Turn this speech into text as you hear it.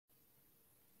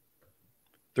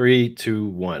Three, two,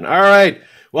 one. All right.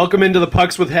 Welcome into the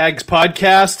Pucks with Haggs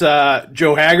podcast.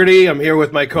 Joe Haggerty. I'm here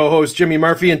with my co-host Jimmy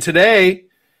Murphy, and today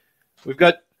we've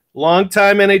got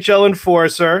longtime NHL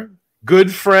enforcer,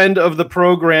 good friend of the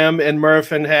program and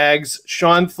Murph and Haggs,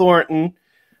 Shawn Thornton,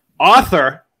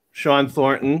 author Shawn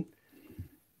Thornton.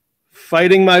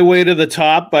 Fighting My Way to the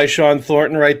Top by Shawn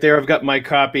Thornton right there. I've got my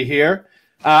copy here.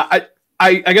 I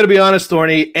got to be honest,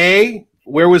 Thorny. A,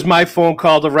 where was my phone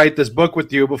call to write this book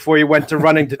with you before you went to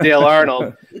running to Dale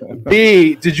Arnold?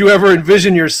 B, did you ever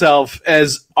envision yourself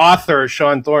as author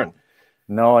Shawn Thornton?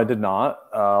 No, I did not.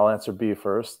 I'll answer B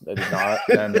first. I did not.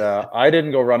 And I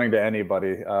didn't go running to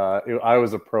anybody. I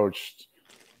was approached.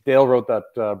 Dale wrote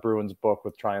that Bruins book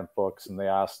with Triumph Books, and they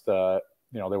asked, they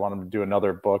wanted him to do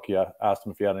another book. Yeah, asked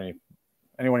him if he had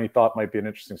anyone he thought might be an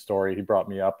interesting story. He brought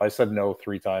me up. I said no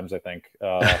 3 times, I think,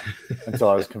 until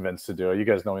I was convinced to do it. You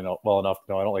guys know me well enough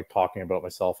to know I don't like talking about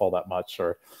myself all that much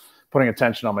or putting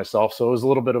attention on myself. So it was a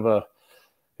little bit of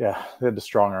they had to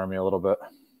strong arm me a little bit.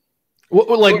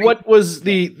 What was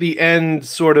the end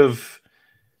sort of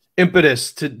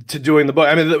impetus to doing the book?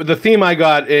 I mean, the theme I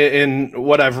got in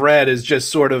what I've read is just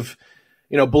sort of,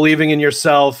 believing in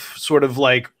yourself, sort of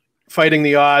like fighting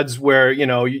the odds where,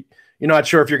 you're not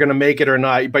sure if you're going to make it or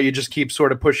not, but you just keep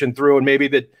sort of pushing through, and maybe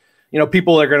that,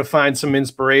 people are going to find some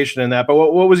inspiration in that. But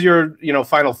what was your,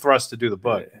 final thrust to do the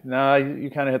book? No, you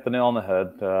kind of hit the nail on the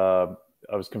head.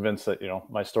 I was convinced that,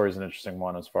 my story is an interesting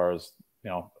one as far as,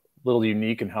 a little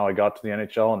unique in how I got to the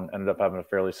NHL and ended up having a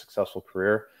fairly successful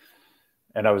career.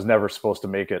 And I was never supposed to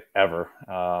make it ever,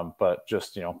 but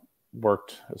just,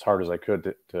 worked as hard as I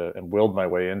could to and willed my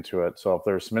way into it. So if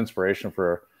there's some inspiration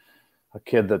for a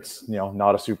kid that's,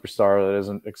 not a superstar, that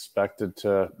isn't expected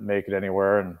to make it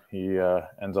anywhere, and he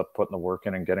ends up putting the work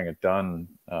in and getting it done.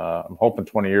 I'm hoping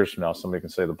 20 years from now, somebody can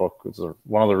say the book was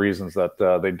one of the reasons that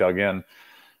they dug in,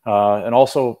 and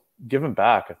also giving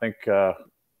back. I think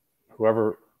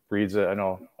whoever reads it, I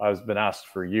know I've been asked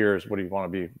for years, what do you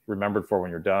want to be remembered for when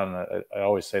you're done? I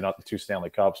always say not the 2 Stanley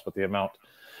Cups, but the amount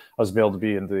I was able to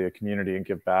be into the community and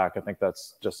give back. I think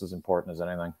that's just as important as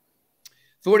anything.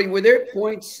 Thordy, were there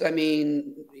points,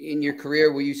 in your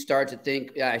career where you start to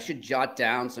think, I should jot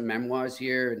down some memoirs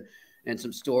here and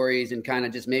some stories, and kind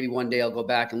of just maybe one day I'll go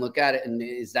back and look at it? And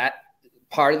is that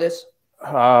part of this?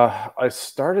 I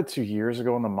started 2 years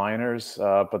ago in the minors,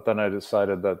 but then I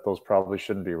decided that those probably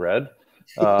shouldn't be read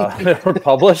or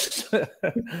published. No,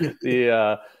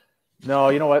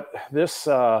 you know what?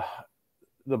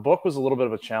 The book was a little bit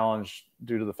of a challenge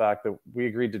due to the fact that we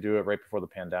agreed to do it right before the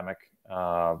pandemic.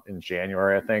 In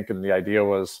January, I think. And the idea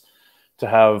was to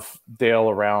have Dale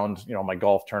around, my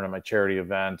golf tournament, my charity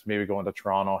event, maybe go into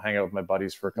Toronto, hang out with my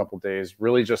buddies for a couple of days,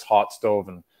 really just hot stove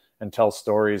and tell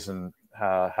stories and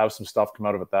have some stuff come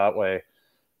out of it that way.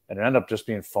 And it ended up just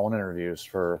being phone interviews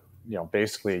for,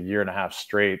 basically a year and a half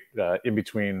straight, in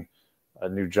between a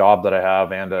new job that I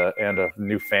have and a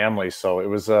new family. So it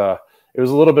was a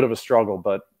little bit of a struggle,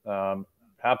 but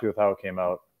happy with how it came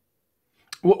out.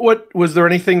 What was there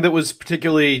anything that was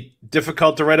particularly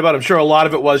difficult to write about? I'm sure a lot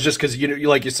of it was just because you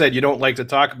like you said, you don't like to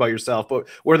talk about yourself. But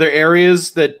were there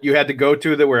areas that you had to go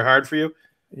to that were hard for you?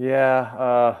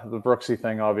 Yeah, the Brooksy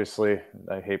thing, obviously,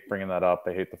 I hate bringing that up.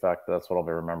 I hate the fact that that's what I'll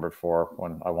be remembered for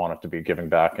when I want it to be giving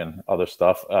back and other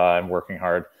stuff and working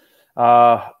hard.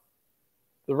 The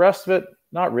rest of it,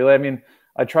 not really. I mean,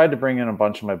 I tried to bring in a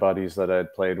bunch of my buddies that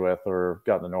I'd played with or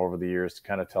gotten to know over the years to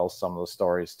kind of tell some of the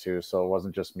stories too. So it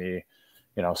wasn't just me,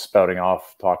 spouting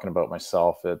off, talking about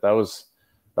myself. That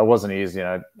wasn't easy.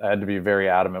 And I had to be very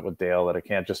adamant with Dale that it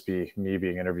can't just be me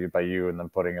being interviewed by you and then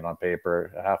putting it on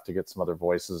paper. I have to get some other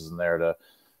voices in there to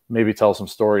maybe tell some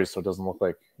stories so it doesn't look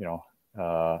like,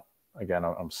 again,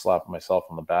 I'm slapping myself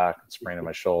on the back and spraining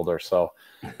my shoulder. So,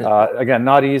 again,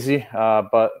 not easy,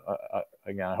 but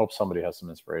again, I hope somebody has some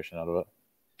inspiration out of it.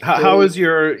 How is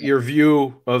your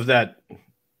view of that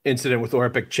incident with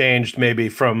Orpik changed maybe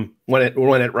from when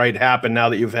it right happened, now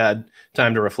that you've had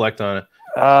time to reflect on it?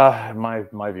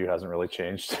 My view hasn't really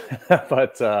changed,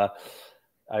 but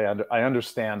I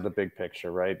understand the big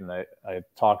picture, right? And I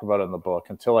talk about it in the book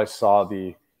until I saw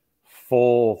the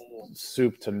full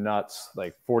soup to nuts,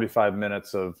 like 45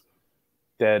 minutes of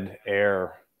dead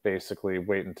air, basically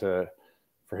waiting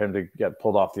for him to get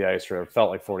pulled off the ice, or it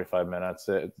felt like 45 minutes.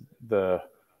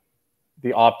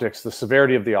 The optics, the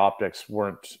severity of the optics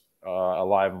weren't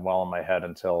alive and well in my head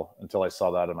until I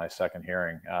saw that in my second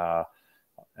hearing.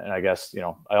 And I guess,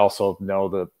 I also know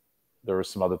that there was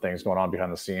some other things going on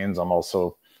behind the scenes. I'm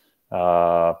also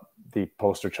the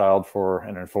poster child for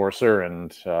an enforcer,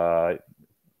 and I'm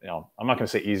not going to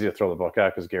say easy to throw the book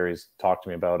at because Gary's talked to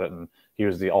me about it and he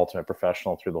was the ultimate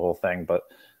professional through the whole thing. But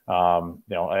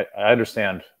I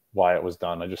understand why it was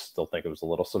done. I just still think it was a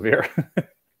little severe.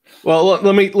 Well,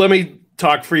 let me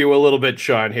talk for you a little bit,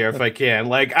 Shawn, here, if I can.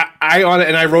 Like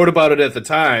I wrote about it at the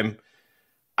time.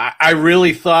 I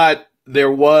really thought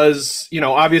there was,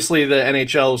 obviously the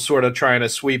NHL was sort of trying to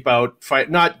sweep out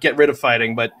not get rid of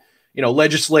fighting, but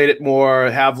legislate it more,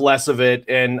 have less of it.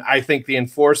 And I think the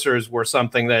enforcers were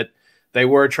something that they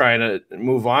were trying to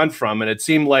move on from. And it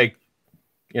seemed like,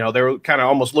 they were kind of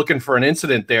almost looking for an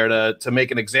incident there to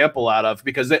make an example out of,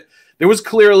 because there was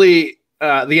clearly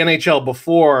the NHL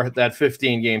before that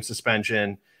 15-game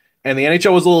suspension, and the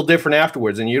NHL was a little different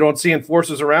afterwards, and you don't see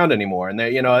enforcers around anymore. And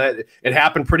it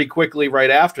happened pretty quickly right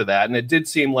after that. And it did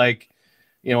seem like,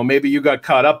 maybe you got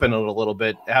caught up in it a little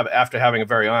bit after having a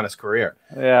very honest career.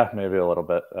 Yeah, maybe a little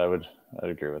bit. I'd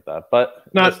agree with that. But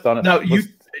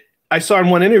I saw in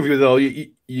one interview though,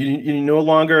 you no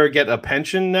longer get a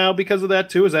pension now because of that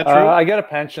too. Is that true? I get a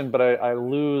pension, but I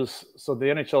lose. So the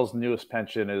NHL's newest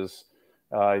pension is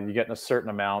you get a certain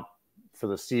amount for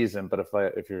the season, but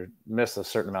if you miss a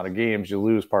certain amount of games, you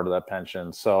lose part of that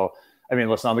pension. So I mean,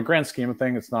 listen, on the grand scheme of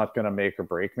things, it's not going to make or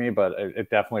break me, but it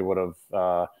definitely would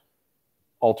have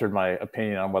altered my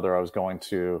opinion on whether I was going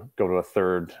to go to a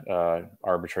third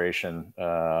arbitration.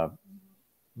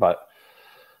 But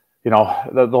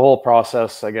the whole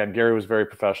process, again, Gary was very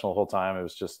professional the whole time. It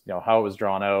was just, how it was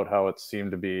drawn out, how it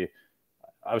seemed to be.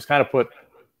 I was kind of put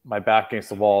my back against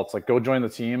the wall. It's like, go join the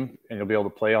team and you'll be able to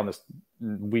play on this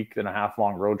week and a half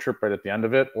long road trip right at the end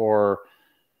of it, or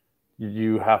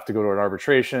you have to go to an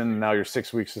arbitration. Now your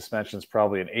 6-week suspension is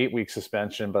probably an 8-week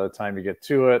suspension by the time you get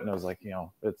to it. And I was like,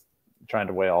 it's trying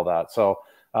to weigh all that. So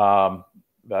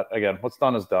that, again, what's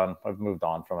done is done. I've moved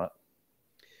on from it.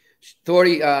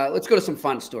 Thordy, let's go to some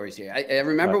fun stories here. I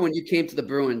remember when you came to the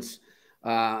Bruins,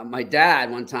 my dad,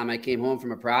 one time I came home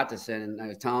from a practice and I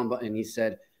was telling him, and he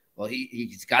said, well,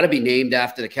 he's got to be named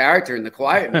after the character in The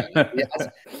Quiet Man. Yes.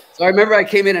 So I remember I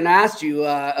came in and asked you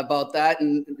about that.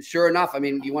 And sure enough, I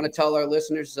mean, do you want to tell our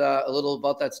listeners a little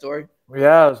about that story?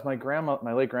 Yeah, it was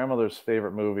my late grandmother's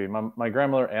favorite movie. My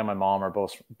grandmother and my mom are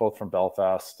both from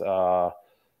Belfast.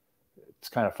 It's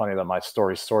kind of funny that my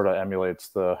story sort of emulates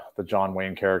the John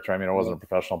Wayne character. I mean, I wasn't a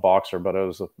professional boxer, but I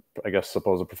was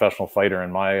a professional fighter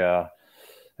in my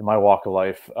walk of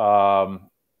life.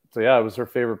 So yeah, it was her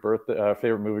favorite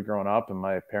movie growing up, and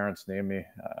my parents named me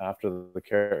after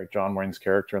the John Wayne's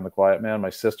character in The Quiet Man. My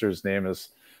sister's name is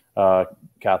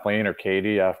Kathleen or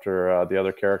Katie after the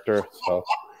other character. So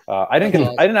I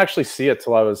didn't actually see it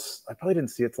till I probably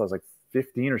didn't see it till I was like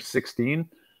 15 or 16.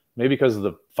 Maybe because of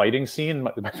the fighting scene.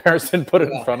 My parents didn't put it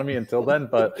in front of me until then,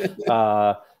 but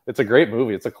it's a great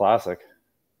movie. It's a classic.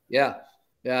 Yeah.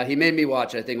 Yeah, he made me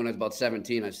watch it. I think when I was about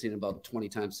 17. I've seen it about 20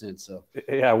 times since. So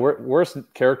yeah, worst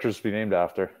characters to be named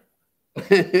after.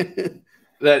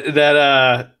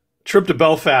 that trip to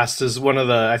Belfast is one of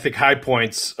the, I think, high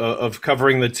points of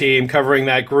covering the team, covering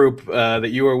that group that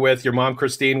you were with. Your mom,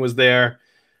 Christine, was there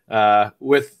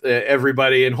with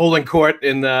everybody and holding court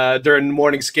during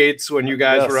morning skates when you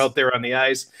guys were out there on the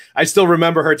ice. I still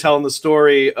remember her telling the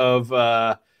story of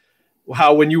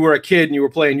how when you were a kid and you were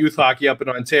playing youth hockey up in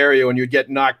Ontario and you'd get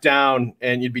knocked down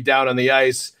and you'd be down on the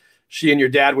ice, she and your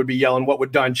dad would be yelling, "What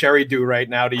would Don Cherry do right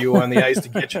now to you on the ice to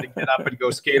get you to get up and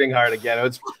go skating hard again?"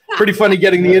 It's pretty funny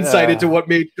getting the insight into what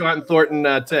made Shawn Thornton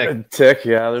tick.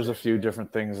 Yeah, there's a few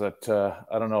different things that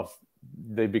I don't know if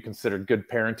they'd be considered good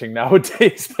parenting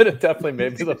nowadays, but it definitely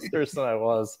made me the person I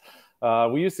was.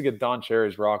 We used to get Don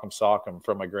Cherry's Rock'em Sock'em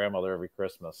from my grandmother every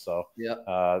Christmas. So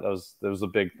that was a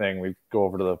big thing. We'd go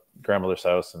over to the grandmother's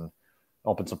house and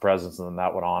open some presents, and then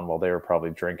that went on while they were probably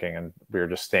drinking, and we were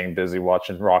just staying busy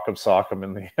watching Rock'em Sock'em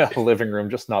in the living room,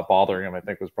 just not bothering them, I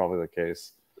think was probably the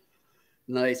case.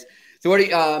 Nice. So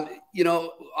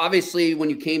obviously when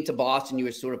you came to Boston, you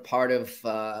were sort of part of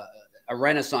a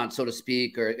renaissance, so to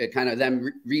speak, or kind of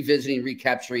them revisiting,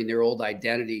 recapturing their old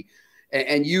identity.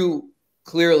 And you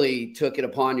clearly took it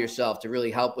upon yourself to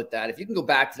really help with that. If you can go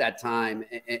back to that time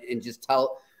and just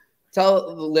tell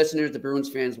the listeners, the Bruins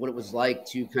fans, what it was like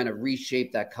to kind of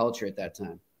reshape that culture at that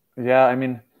time. Yeah, I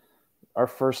mean, our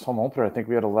first home opener, I think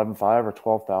we had 11,500 or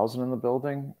 12,000 in the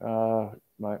building.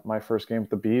 My first game with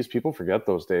the Bees, people forget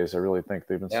those days. I really think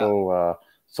they've been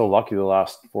so lucky the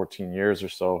last 14 years or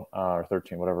so, or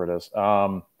 13, whatever it is.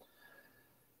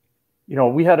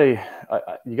 We had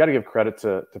you got to give credit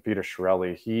to Peter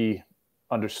Chiarelli. He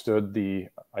understood the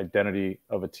identity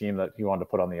of a team that he wanted to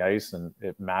put on the ice, and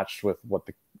it matched with what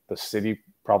the city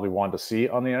probably wanted to see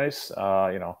on the ice.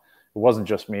 It wasn't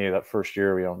just me that first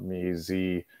year. Me,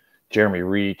 Z, Jeremy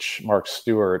Reach, Mark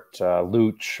Stewart,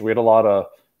 Luch. We had a lot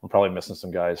of I'm probably missing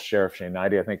some guys. Sheriff Shane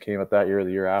Knighty, I think, came at that year,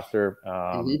 the year after.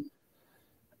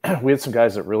 We had some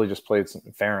guys that really just played some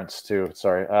Ference too.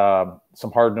 Sorry,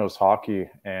 some hard-nosed hockey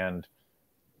and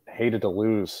hated to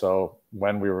lose. So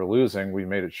when we were losing, we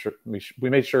made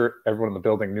sure everyone in the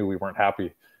building knew we weren't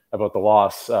happy about the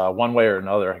loss, one way or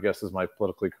another, I guess is my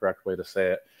politically correct way to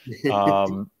say it.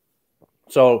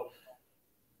 So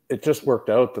it just worked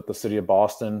out that the city of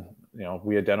Boston,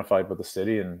 we identified with the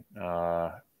city, and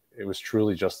it was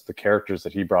truly just the characters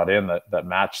that he brought in that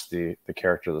matched the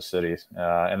character of the city.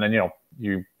 And then,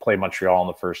 you play Montreal in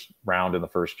the first round in the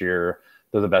first year.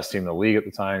 They're the best team in the league at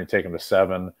the time. You take them to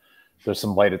 7. There's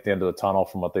some light at the end of the tunnel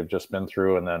from what they've just been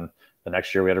through. And then the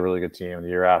next year we had a really good team. The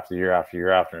year after,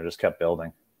 and it just kept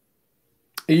building.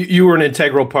 You were an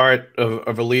integral part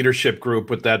of a leadership group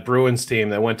with that Bruins team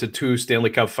that went to 2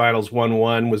 Stanley Cup Finals, won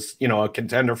 1, was a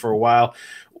contender for a while.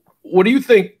 What do you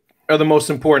think are the most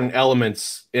important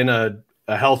elements in a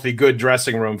healthy, good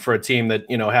dressing room for a team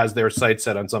that has their sights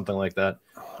set on something like that?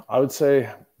 I would say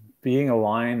being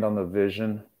aligned on the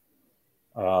vision,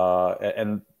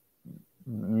 and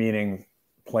meaning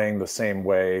playing the same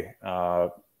way,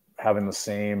 having the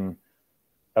same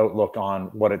outlook on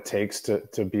what it takes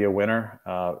to be a winner,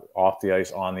 off the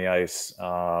ice, on the ice,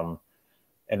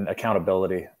 and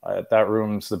accountability. That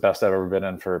room's the best I've ever been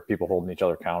in for people holding each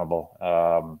other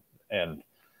accountable. And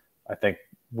I think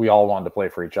we all wanted to play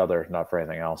for each other, not for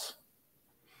anything else.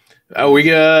 Are we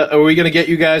gonna get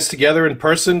you guys together in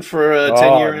person for a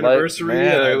 10-year anniversary?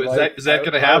 Is that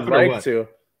gonna happen?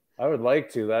 I would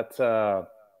like to. That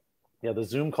the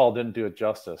Zoom call didn't do it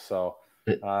justice. So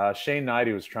Shane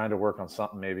Knighty was trying to work on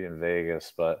something maybe in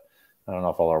Vegas, but I don't know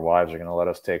if all our wives are going to let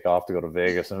us take off to go to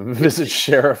Vegas and visit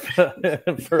Sheriff for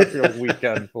a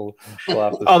weekend. We'll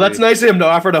have to see. That's nice of him to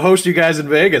offer to host you guys in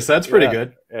Vegas. That's pretty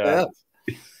good. Yeah.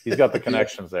 He's got the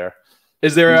connections there.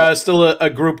 Is there still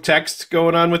a group text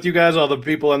going on with you guys, all the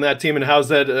people on that team, and how's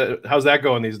that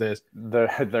going these days?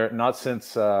 They're not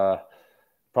since it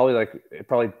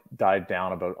probably died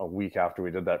down about a week after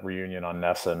we did that reunion on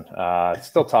Nesson.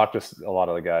 Still talk to a lot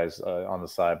of the guys on the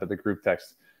side, but the group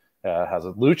text has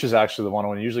it. Luch is actually the one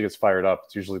when it usually gets fired up.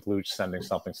 It's usually Luch sending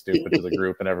something stupid to the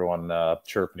group and everyone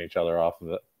chirping each other off of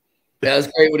it. That was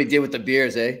great what he did with the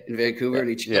beers, in Vancouver.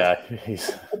 Yeah,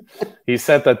 he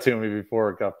sent that to me before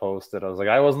it got posted. I was like,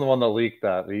 I wasn't the one that leaked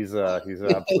that. He's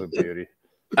an absolute beauty.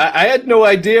 I had no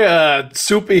idea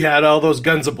Soupy had all those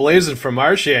guns a-blazing from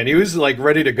Marchand. He was like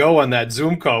ready to go on that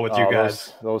Zoom call with you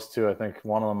guys. Those two, I think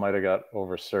one of them might have got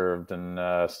overserved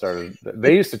and started.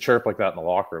 They used to chirp like that in the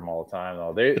locker room all the time,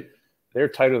 though. They're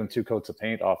tighter than 2 coats of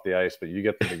paint off the ice, but you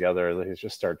get them together, they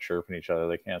just start chirping each other.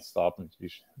 They can't stop them.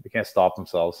 They can't stop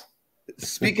themselves.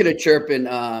 Speaking of chirping,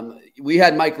 we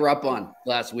had Mike Rupp on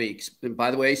last week. And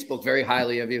by the way, he spoke very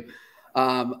highly of you.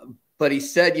 But he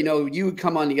said, you would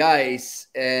come on the ice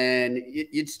and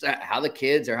you'd how the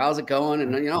kids or how's it going?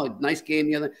 And, nice game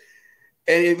the other.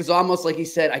 And it was almost like he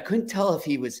said, I couldn't tell if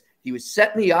he was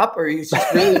setting me up or he was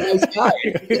just really a nice guy.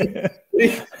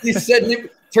 He said,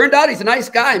 turned out he's a nice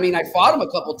guy. I mean, I fought him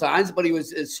a couple times, but he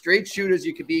was as straight shoot as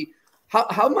you could be.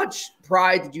 How much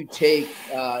pride did you take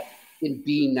in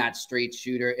being that straight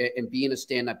shooter and being a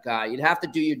stand-up guy? You'd have to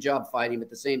do your job fighting, but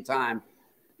at the same time,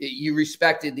 you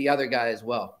respected the other guy as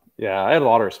well. Yeah, I had a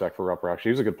lot of respect for Rupper, actually.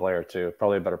 He was a good player, too.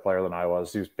 Probably a better player than I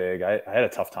was. He was big. I had a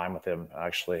tough time with him,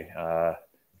 actually.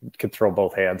 Could throw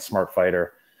both hands, smart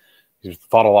fighter. He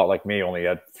fought a lot like me, only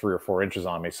had 3 or 4 inches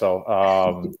on me. So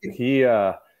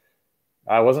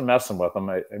I wasn't messing with him.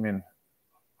 I mean,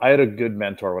 I had a good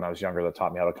mentor when I was younger that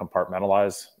taught me how to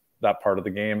compartmentalize that part of the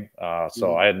game.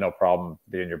 So I had no problem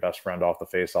being your best friend off the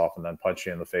face-off and then punch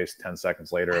you in the face 10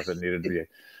 seconds later if it needed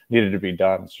to be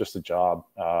done. It's just a job.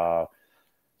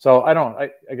 So I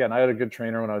had a good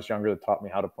trainer when I was younger that taught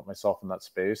me how to put myself in that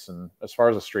space. And as far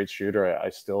as a straight shooter, I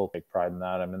still take pride in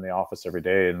that. I'm in the office every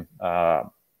day, and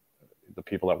the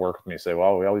people that work with me say,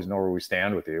 well, we always know where we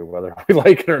stand with you, whether we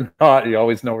like it or not. You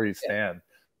always know where you stand.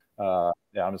 I'm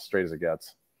as straight as it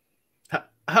gets.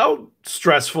 How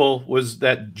stressful was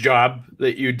that job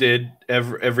that you did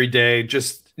every day?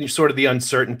 Just sort of the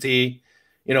uncertainty,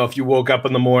 if you woke up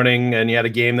in the morning and you had a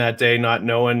game that day, not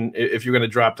knowing if you're going to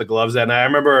drop the gloves. And I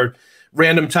remember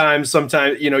random times,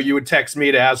 sometimes, you would text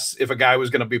me to ask if a guy was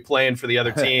going to be playing for the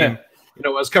other team. I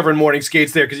was covering morning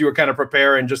skates there because you were kind of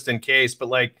preparing just in case. But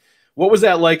what was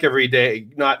that like every day,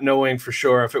 not knowing for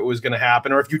sure if it was going to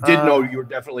happen, or if you did know you were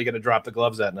definitely going to drop the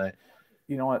gloves that night?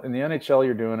 You know what? In the NHL,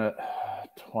 you're doing it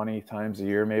 20 times a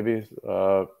year, maybe.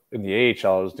 In the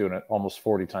AHL, I was doing it almost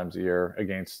 40 times a year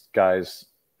against guys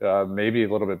maybe a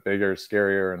little bit bigger,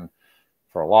 scarier, and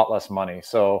for a lot less money.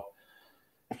 So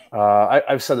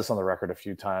I've said this on the record a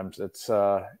few times. It's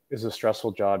a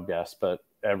stressful job, yes, but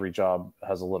every job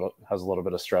has a little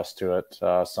bit of stress to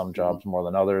it. Some jobs more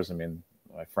than others. I mean,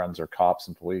 my friends are cops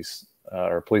and police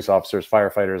or police officers,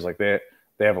 firefighters. Like they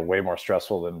have a way more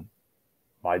stressful than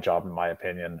my job, in my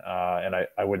opinion. And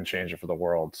I wouldn't change it for the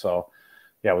world. So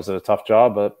yeah, was it a tough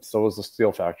job? But so was the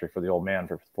steel factory for the old man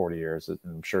for 40 years.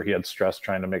 I'm sure he had stress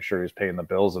trying to make sure he was paying the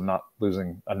bills and not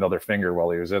losing another finger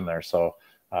while he was in there. So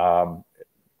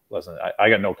listen, I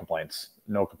got no complaints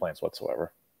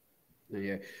whatsoever.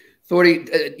 Yeah.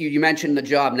 Thordy, you mentioned the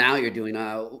job now you're doing.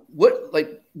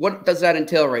 What does that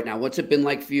entail right now? What's it been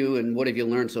like for you, and what have you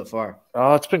learned so far?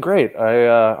 It's been great.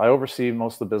 I oversee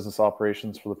most of the business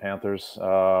operations for the Panthers.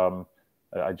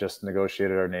 I just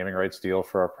negotiated our naming rights deal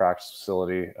for our practice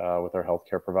facility with our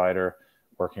healthcare provider,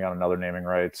 working on another naming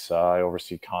rights. I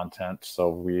oversee content. So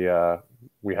we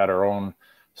had our own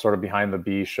sort of behind the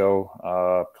B show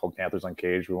called Panthers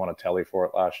Uncaged. We won a telly for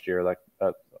it last year.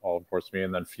 That all reports to me,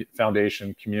 and then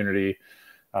foundation, community,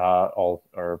 all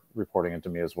are reporting into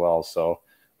me as well. So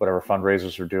whatever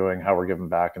fundraisers we're doing, how we're giving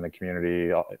back in the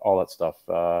community, all that stuff.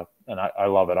 And I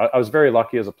love it. I was very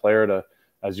lucky as a player to,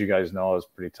 as you guys know, I was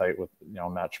pretty tight with,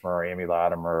 Matt Schmer, Amy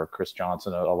Latimer, Chris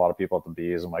Johnson, a lot of people at the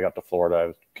Bees. And when I got to Florida,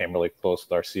 I became really close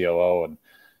with our COO, and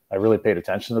I really paid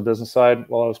attention to the business side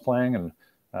while I was playing. And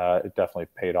it definitely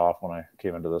paid off when I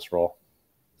came into this role.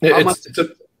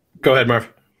 Go ahead, Marv.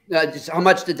 Just how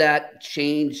much did that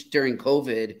change during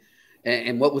COVID,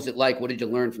 and what was it like? What did you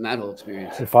learn from that whole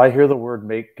experience? If I hear the word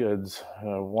make goods,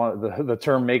 the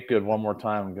term make good one more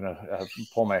time, I'm going to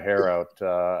pull my hair out.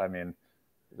 I mean,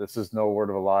 this is no word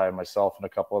of a lie. Myself and a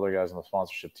couple other guys on the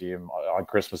sponsorship team on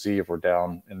Christmas Eve, we're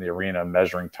down in the arena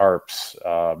measuring tarps,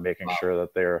 making sure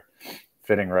that they're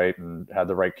fitting right and had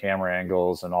the right camera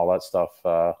angles and all that stuff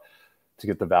to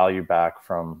get the value back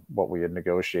from what we had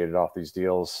negotiated off these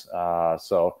deals.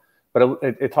 But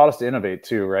it taught us to innovate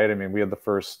too, right? I mean, we had the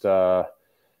first virtual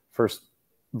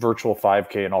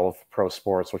 5K in all of pro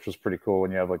sports, which was pretty cool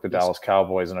when you have like the Dallas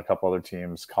Cowboys and a couple other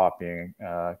teams copying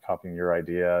your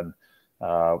idea. And,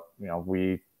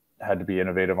 we had to be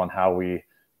innovative on how we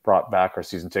brought back our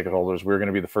season ticket holders. We were going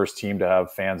to be the first team to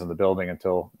have fans in the building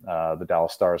until the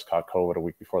Dallas Stars caught COVID a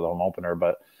week before the home opener.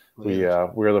 But we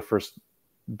were the first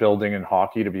building in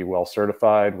hockey to be well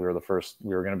certified. We were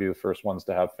going to be the first ones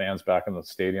to have fans back in the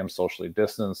stadium, socially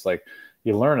distanced. Like,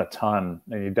 you learn a ton,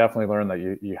 and you definitely learn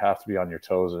that you have to be on your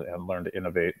toes and learn to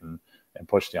innovate and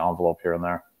push the envelope here and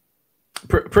there.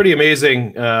 Pretty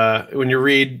amazing when you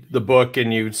read the book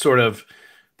and you sort of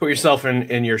put yourself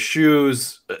in your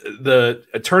shoes, the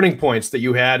turning points that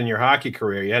you had in your hockey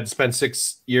career. You had to spend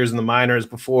 6 years in the minors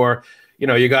before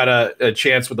you got a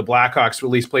chance with the Blackhawks to at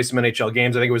least play some NHL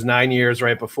games. I think it was 9 years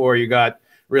right before you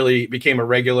became a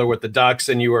regular with the Ducks,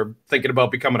 and you were thinking about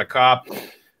becoming a cop.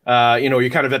 You're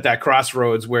kind of at that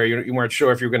crossroads where you weren't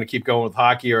sure if you were going to keep going with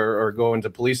hockey or go into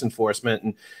police enforcement.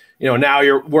 And, now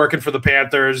you're working for the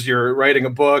Panthers, you're writing a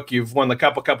book, you've won the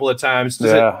cup a couple of times.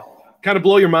 Does it kind of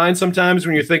blow your mind sometimes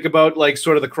when you think about like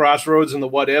sort of the crossroads and the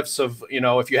what ifs of,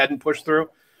 if you hadn't pushed through?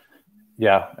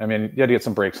 Yeah, I mean, you had to get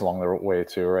some breaks along the way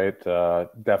too, right?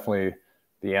 Definitely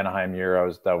the Anaheim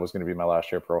year, that was going to be my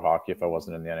last year of pro hockey if I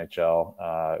wasn't in the NHL.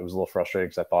 It was a little frustrating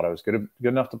because I thought I was good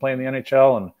enough to play in the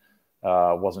NHL, and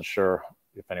wasn't sure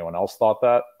if anyone else thought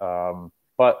that.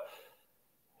 But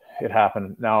it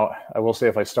happened. Now, I will say,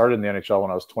 if I started in the NHL when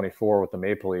I was 24 with the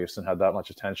Maple Leafs and had that much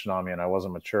attention on me and I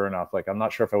wasn't mature enough, like, I'm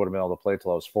not sure if I would have been able to play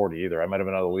till I was 40 either. I might have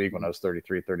been out of the league when I was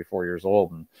 33, 34 years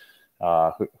old, and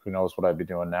who knows what I'd be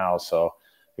doing now. So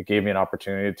it gave me an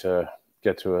opportunity to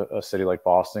get to a city like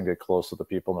Boston, get close to the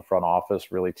people in the front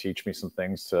office, really teach me some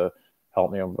things to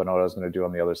help me on what I was going to do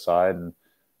on the other side. And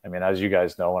I mean, as you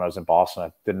guys know, when I was in Boston,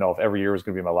 I didn't know if every year was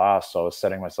going to be my last. So I was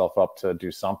setting myself up to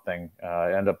do something.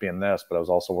 It ended up being this, but I was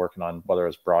also working on whether it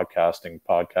was broadcasting,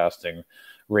 podcasting,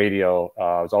 radio.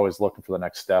 I was always looking for the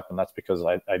next step. And that's because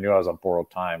I knew I was on borrowed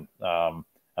time. I'm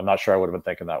not sure I would have been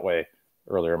thinking that way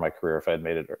earlier in my career if I had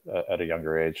made it at a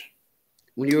younger age.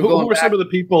 When you were going who were some of the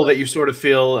people that you sort of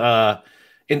feel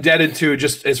indebted to,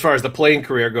 just as far as the playing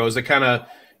career goes, that kind of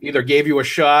either gave you a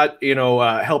shot,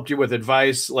 helped you with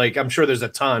advice? Like, I'm sure there's a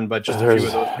ton, but just a few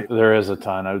of those people. There is a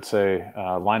ton. I would say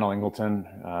Lionel Ingleton,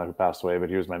 who passed away, but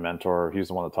he was my mentor. He's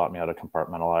the one that taught me how to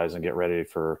compartmentalize and get ready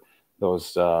for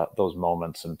those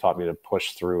moments, and taught me to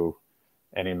push through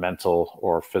any mental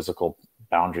or physical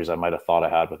boundaries I might have thought I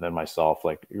had within myself.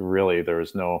 Like, really,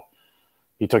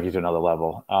 he took you to another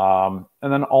level.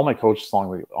 And then all my coaches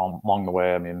along the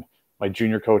way. I mean, my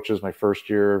junior coaches, my first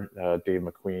year, Dave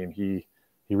McQueen, he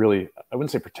really, I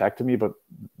wouldn't say protected me, but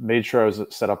made sure I was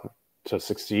set up to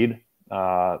succeed.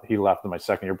 He left in my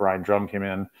second year. Brian Drum came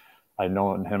in. I'd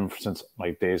known him since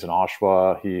my days in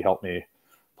Oshawa. He helped me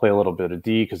play a little bit of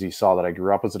D because he saw that I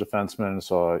grew up as a defenseman.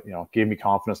 So, gave me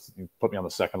confidence, put me on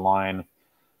the second line. And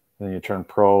then you turn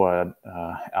pro at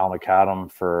Al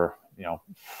McAdam for,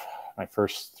 my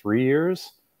first 3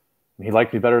 years. And he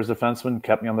liked me better as a defenseman,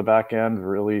 kept me on the back end,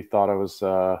 really thought I was,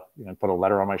 put a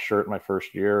letter on my shirt my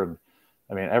first year. And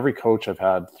I mean, every coach I've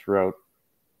had throughout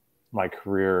my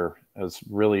career has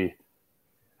really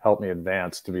helped me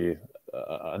advance to be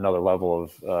another level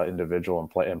of individual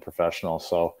and professional.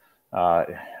 So,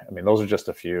 those are just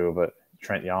a few, but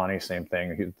Trent Yanni, same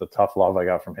thing. The tough love I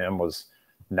got from him was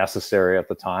necessary at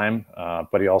the time,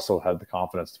 but he also had the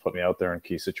confidence to put me out there in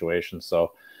key situations.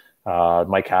 So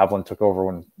Mike Havlin took over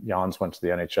when Jans went to the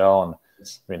NHL,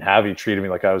 and Javi treated me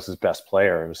like I was his best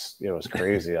player. It was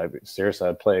crazy. Seriously,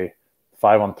 I'd play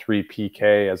 5-on-3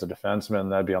 PK as a defenseman.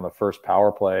 That'd be on the first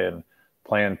power play and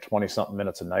playing 20-something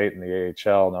minutes a night in the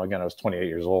AHL. Now, again, I was 28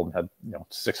 years old and had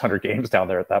 600 games down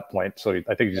there at that point. So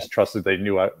I think he just trusted they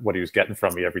knew what he was getting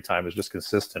from me every time. It was just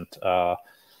consistent. But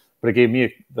it gave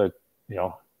me the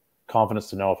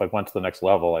confidence to know if I went to the next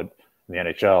level in the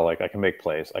NHL, like I can make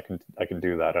plays. I can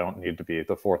do that. I don't need to be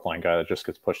the fourth line guy that just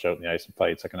gets pushed out in the ice and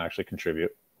fights. I can actually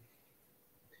contribute.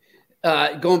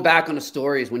 Going back on the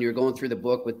stories when you were going through the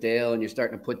book with Dale and you're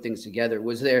starting to put things together,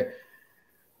 was there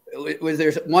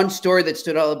one story that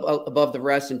stood out above the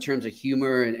rest in terms of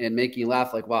humor and making you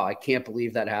laugh? Like, wow, I can't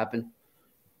believe that happened.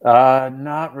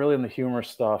 Not really in the humor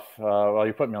stuff. Well,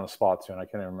 you put me on the spot too, and I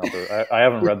can't even remember. I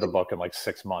haven't read the book in like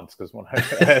 6 months because when I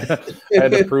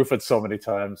had to proof it so many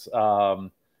times.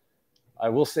 I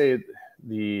will say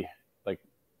the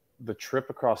trip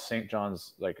across St.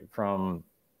 John's,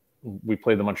 we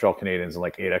played the Montreal Canadiens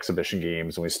in 8 exhibition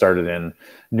games, and we started in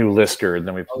New Liskeard, and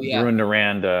then we grew in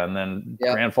Noranda, and then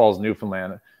Grand Falls,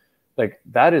 Newfoundland.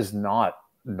 That is not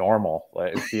normal.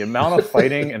 The amount of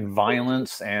fighting and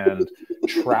violence and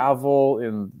travel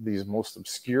in these most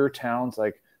obscure towns,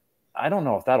 I don't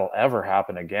know if that'll ever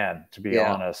happen again, to be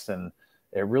honest. And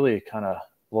it really kind of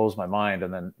blows my mind.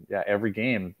 And then, every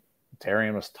game,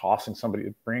 Tarian was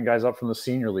bringing guys up from the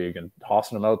senior league and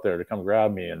tossing them out there to come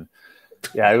grab me. And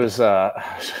it was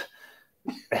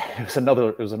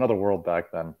another world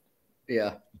back then.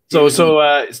 Yeah. So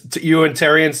you and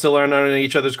Tarian still aren't on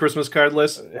each other's Christmas card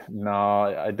list? No,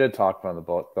 I did talk about the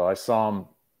book though. I saw him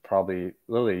probably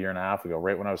literally a year and a half ago,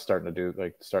 right when I was starting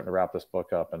to wrap this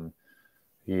book up, and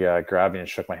he grabbed me and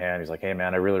shook my hand. He's like, "Hey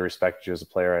man, I really respected you as a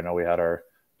player. I know we had our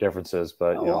differences,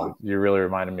 but you really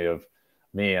reminded me of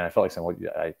me." And I felt like saying, "Well,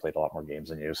 I played a lot more games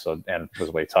than you, and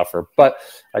was way tougher." But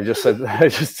I just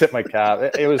tipped my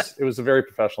cap. It was a very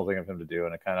professional thing of him to do,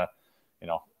 and it kind of, I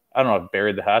don't know, I've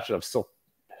buried the hatchet. I'm still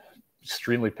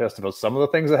extremely pissed about some of the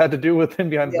things I had to do with him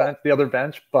behind the other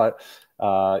bench, but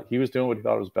he was doing what he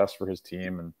thought was best for his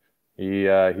team, and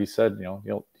he said,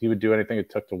 he would do anything it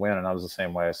took to win, and I was the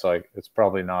same way. So it's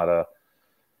probably not a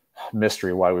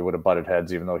mystery why we would have butted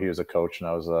heads, even though he was a coach and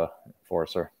I was a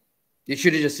enforcer. You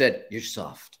should have just said, "You're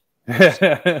soft."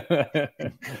 I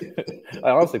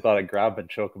honestly thought I'd grab him and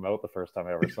choke him out the first time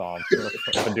I ever saw him.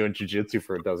 I've been doing jiu-jitsu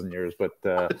for a dozen years, but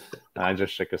I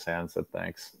just shook his hand and said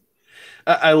thanks.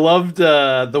 I loved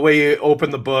the way you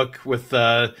opened the book with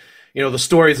the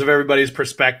stories of everybody's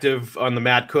perspective on the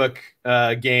Matt Cook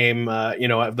game.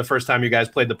 The first time you guys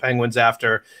played the Penguins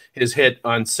after his hit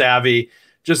on Savvy.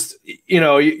 Just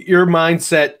your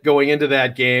mindset going into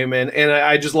that game, and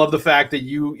I just love the fact that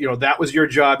that was your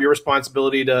job, your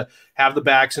responsibility to have the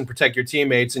backs and protect your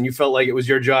teammates, and you felt like it was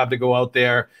your job to go out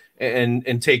there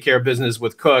and take care of business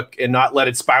with Cook and not let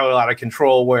it spiral out of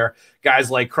control where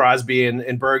guys like Crosby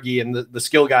and Bergie and the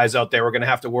skill guys out there were going to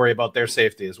have to worry about their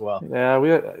safety as well. Yeah,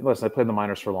 listen, I played in the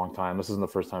minors for a long time. This isn't the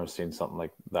first time I've seen something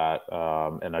like that.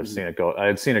 And I've seen it go. I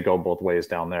had seen it go both ways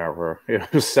down there, where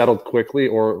it was settled quickly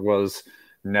or it was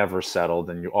never settled,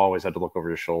 and you always had to look over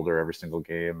your shoulder every single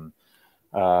game.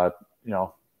 Not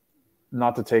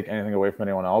to take anything away from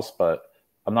anyone else, but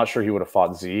I'm not sure he would have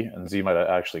fought Z, and Z might have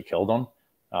actually killed him.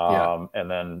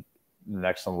 And then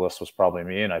next on the list was probably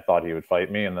me, and I thought he would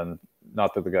fight me. And then,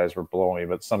 not that the guys were below me,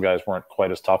 but some guys weren't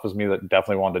quite as tough as me that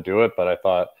definitely wanted to do it. But I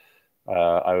thought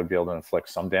I would be able to inflict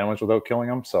some damage without killing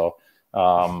him. So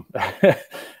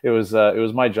it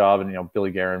was my job. And Billy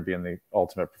Guerin, being the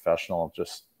ultimate professional,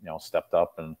 just stepped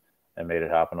up and made it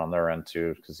happen on their end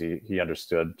too, because he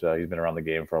understood. He's been around the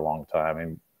game for a long time. I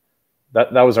mean,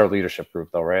 that was our leadership group,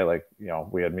 though, right?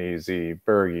 We had me, Z,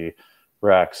 Bergie,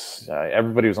 Rex,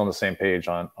 everybody was on the same page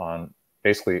on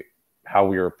basically how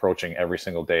we were approaching every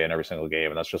single day and every single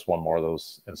game. And that's just one more of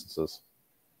those instances.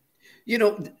 You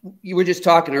know, you were just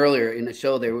talking earlier in the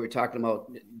show there. We were talking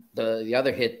about the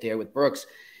other hit there with Brooks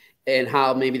and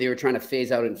how maybe they were trying to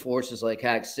phase out enforcers, like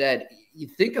Haggs said. You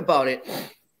think about it,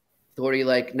 Thordy,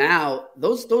 like now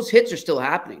those hits are still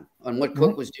happening on what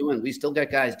Cook was doing. We still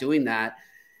got guys doing that.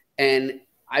 And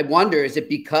I wonder, is it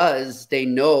because they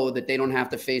know that they don't have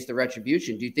to face the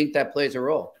retribution? Do you think that plays a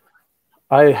role?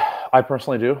 I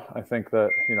personally do. I think that,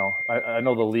 you know, I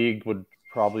know the league would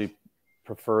probably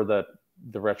prefer that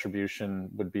the retribution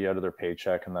would be out of their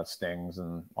paycheck, and that stings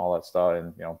and all that stuff,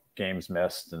 and, you know, games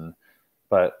missed.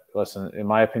 But listen, in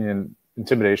my opinion,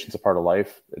 intimidation is a part of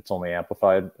life. It's only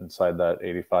amplified inside that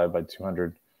 85 by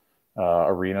 200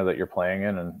 arena that you're playing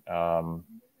in. And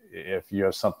if you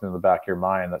have something in the back of your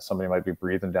mind that somebody might be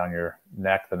breathing down your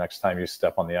neck the next time you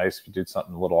step on the ice, if you do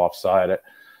something a little offside,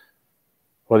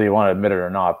 whether you want to admit it or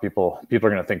not, people are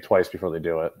going to think twice before they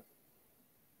do it.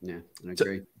 Yeah, I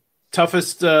agree.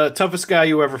 Toughest guy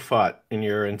you ever fought in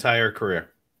your entire career?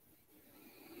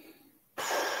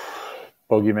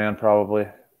 Bogeyman, probably.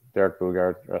 Derek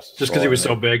Bugard. Just because he was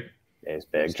so big? Yeah, he's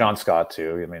big. John Scott,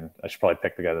 too. I mean, I should probably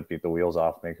pick the guy that beat the wheels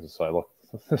off me, so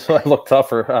I look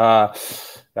tougher.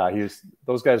 Yeah,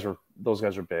 those guys are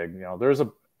big. You know,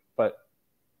 but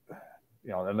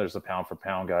you know, then there's the pound for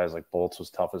pound guys, like Bolts was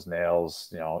tough as nails.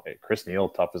 You know, Chris Neal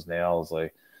tough as nails.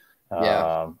 Like,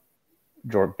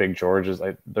 Big George is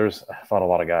like. I fought a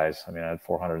lot of guys. I mean, I had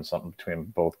 400 and something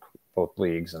between both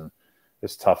leagues, and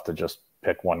it's tough to just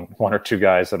pick one or two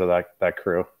guys out of that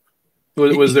crew.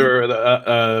 Was there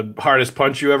a hardest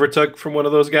punch you ever took from one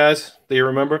of those guys that you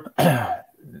remember?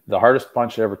 The hardest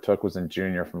punch I ever took was in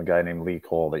junior from a guy named Lee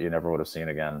Cole that you never would have seen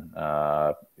again.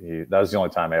 That was the only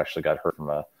time I actually got hurt from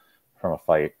a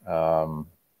fight. No,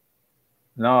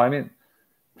 I mean,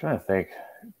 I'm trying to think.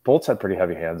 Bolts had pretty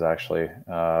heavy hands, actually.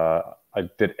 I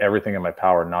did everything in my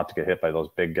power not to get hit by those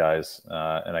big guys,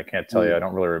 and I can't tell you, I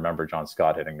don't really remember John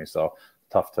Scott hitting me, so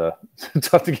tough to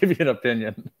give you an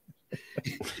opinion.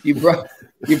 You brought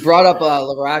up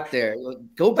Larac there.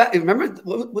 Go back. Remember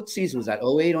what season was that?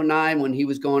 08, 09, when he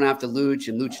was going after Luch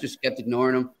and Luch just kept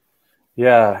ignoring him.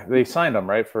 Yeah, they signed him,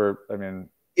 right? I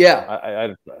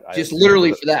just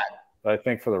literally for that. I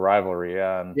think for the rivalry,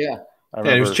 yeah. And yeah.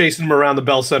 He was chasing him around the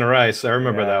Bell Center ice. I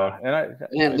remember that one.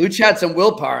 And Luch had some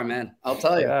willpower, man. I'll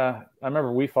tell you. Yeah, I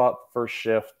remember we fought first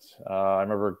shift. I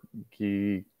remember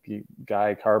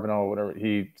Guy Carbonell, whatever,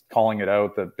 he calling it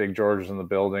out that Big George was in the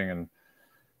building, and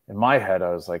in my head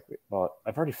I was like, well,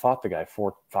 I've already fought the guy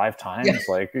 4-5 times. Yeah.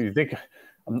 Like, you think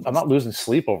I'm not losing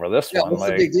sleep over this one? What's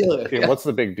the big deal? Yeah. What's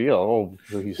the big deal? Oh,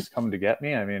 he's coming to get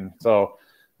me. I mean, so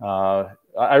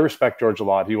I respect George a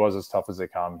lot. He was as tough as they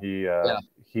come. He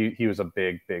was a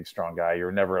big, strong guy. You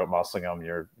were never out muscling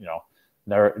him.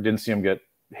 Never didn't see him get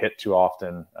hit too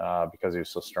often because he was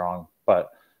so strong. But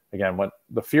again,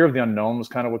 the fear of the unknown was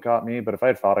kind of what got me. But if I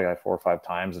had fought a guy 4 or 5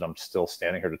 times and I'm still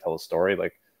standing here to tell a story,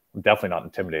 like, I'm definitely not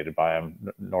intimidated by him,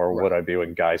 nor would I be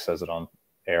when Guy says it on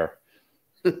air.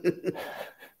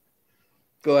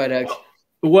 Go ahead, Haggs.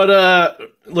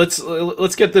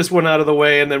 Let's get this one out of the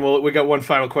way, and then we got one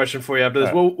final question for you after this.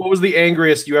 Right. What was the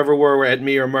angriest you ever were at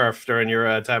me or Murph during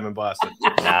your time in Boston?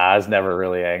 Nah, I was never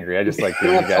really angry. I just like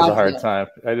giving you guys a hard time.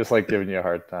 I just like giving you a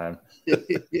hard time.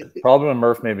 Probably when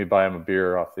Murph made me buy him a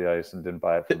beer off the ice and didn't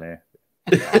buy it for me.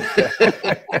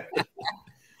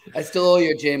 I still owe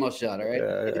you a JMO shot, all right?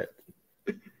 Yeah, right.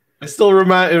 I still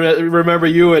remember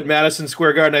you at Madison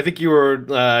Square Garden. I think you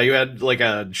had like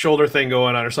a shoulder thing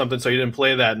going on or something, so you didn't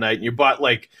play that night. And you bought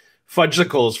like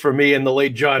fudgesicles for me and the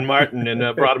late John Martin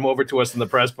and brought them over to us in the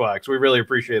press box. We really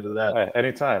appreciated that. Right,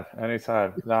 anytime.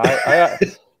 No,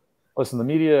 listen, the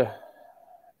media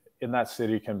in that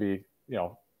city can be,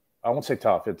 I won't say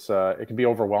tough. It can be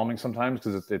overwhelming sometimes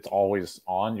because it's always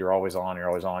on. You're always on.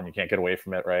 You can't get away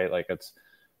from it, right? Like it's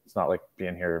not like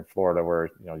being here in Florida where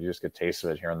you just get taste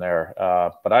of it here and there.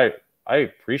 But I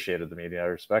appreciated the media. I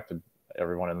respected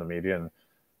everyone in the media, and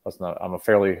I'm a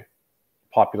fairly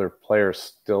popular player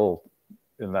still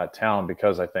in that town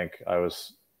because I think I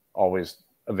was always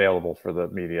available for the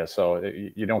media. So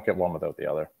you don't get one without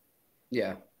the other.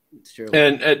 Yeah, it's true.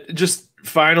 And just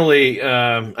finally,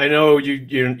 I know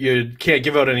you can't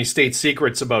give out any state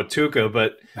secrets about Tuukka,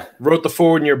 but wrote the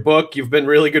forward in your book. You've been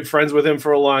really good friends with him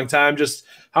for a long time. Just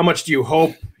how much do you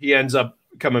hope he ends up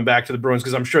coming back to the Bruins?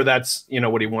 Because I'm sure that's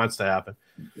what he wants to happen.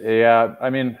 Yeah, I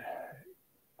mean,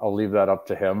 I'll leave that up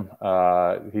to him.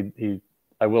 I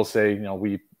will say,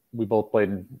 we both played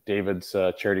in David's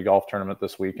charity golf tournament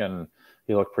this weekend.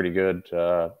 He looked pretty good.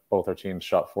 Both our teams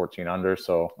shot 14 under,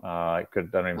 so I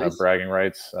don't even have bragging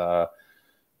rights. So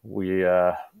he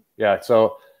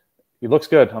looks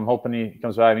good. I'm hoping he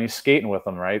comes back. I mean, he's skating with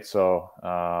them, right? So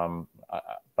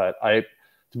But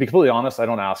to be completely honest, I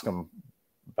don't ask him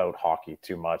about hockey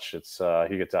too much. It's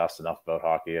he gets asked enough about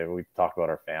hockey. We talk about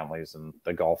our families and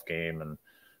the golf game and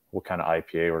what kind of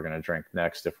IPA we're going to drink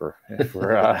next if we're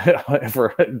if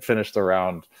we're finished the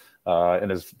round.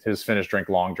 And his finished drink,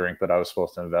 long drink that I was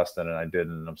supposed to invest in, and I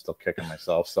didn't, and I'm still kicking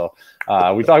myself. So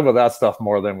we talk about that stuff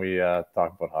more than we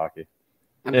talk about hockey.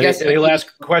 Any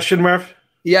last question, Murph?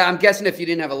 Yeah, I'm guessing if you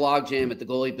didn't have a log jam at the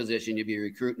goalie position, you'd be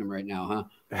recruiting him right now,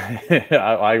 huh?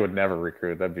 I would never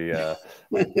recruit. That'd be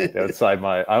outside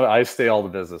my. I stay all the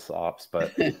business ops,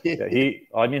 but yeah,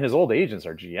 his old agents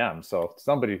are GM, so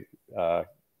somebody.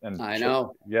 And I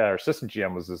know. Yeah, our assistant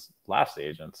GM was his last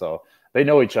agent, so they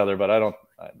know each other. But I don't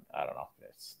know.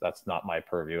 That's not my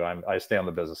purview. I stay on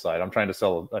the business side. I'm trying to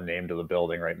sell a name to the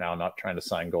building right now, not trying to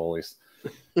sign goalies.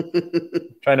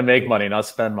 Trying to make money, not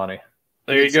spend money.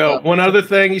 There you go. One other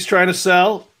thing he's trying to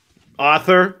sell: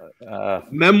 author,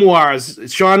 memoirs.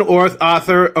 Shawn,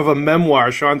 author of a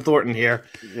memoir. Shawn Thornton here.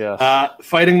 Yes.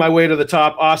 Fighting My Way to the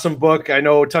Top. Awesome book. I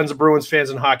know tons of Bruins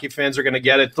fans and hockey fans are going to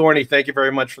get it. Thorny, thank you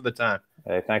very much for the time.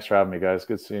 Hey, thanks for having me, guys.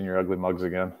 Good seeing your ugly mugs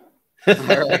again. All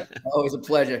right. Always a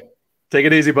pleasure. Take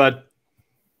it easy, bud.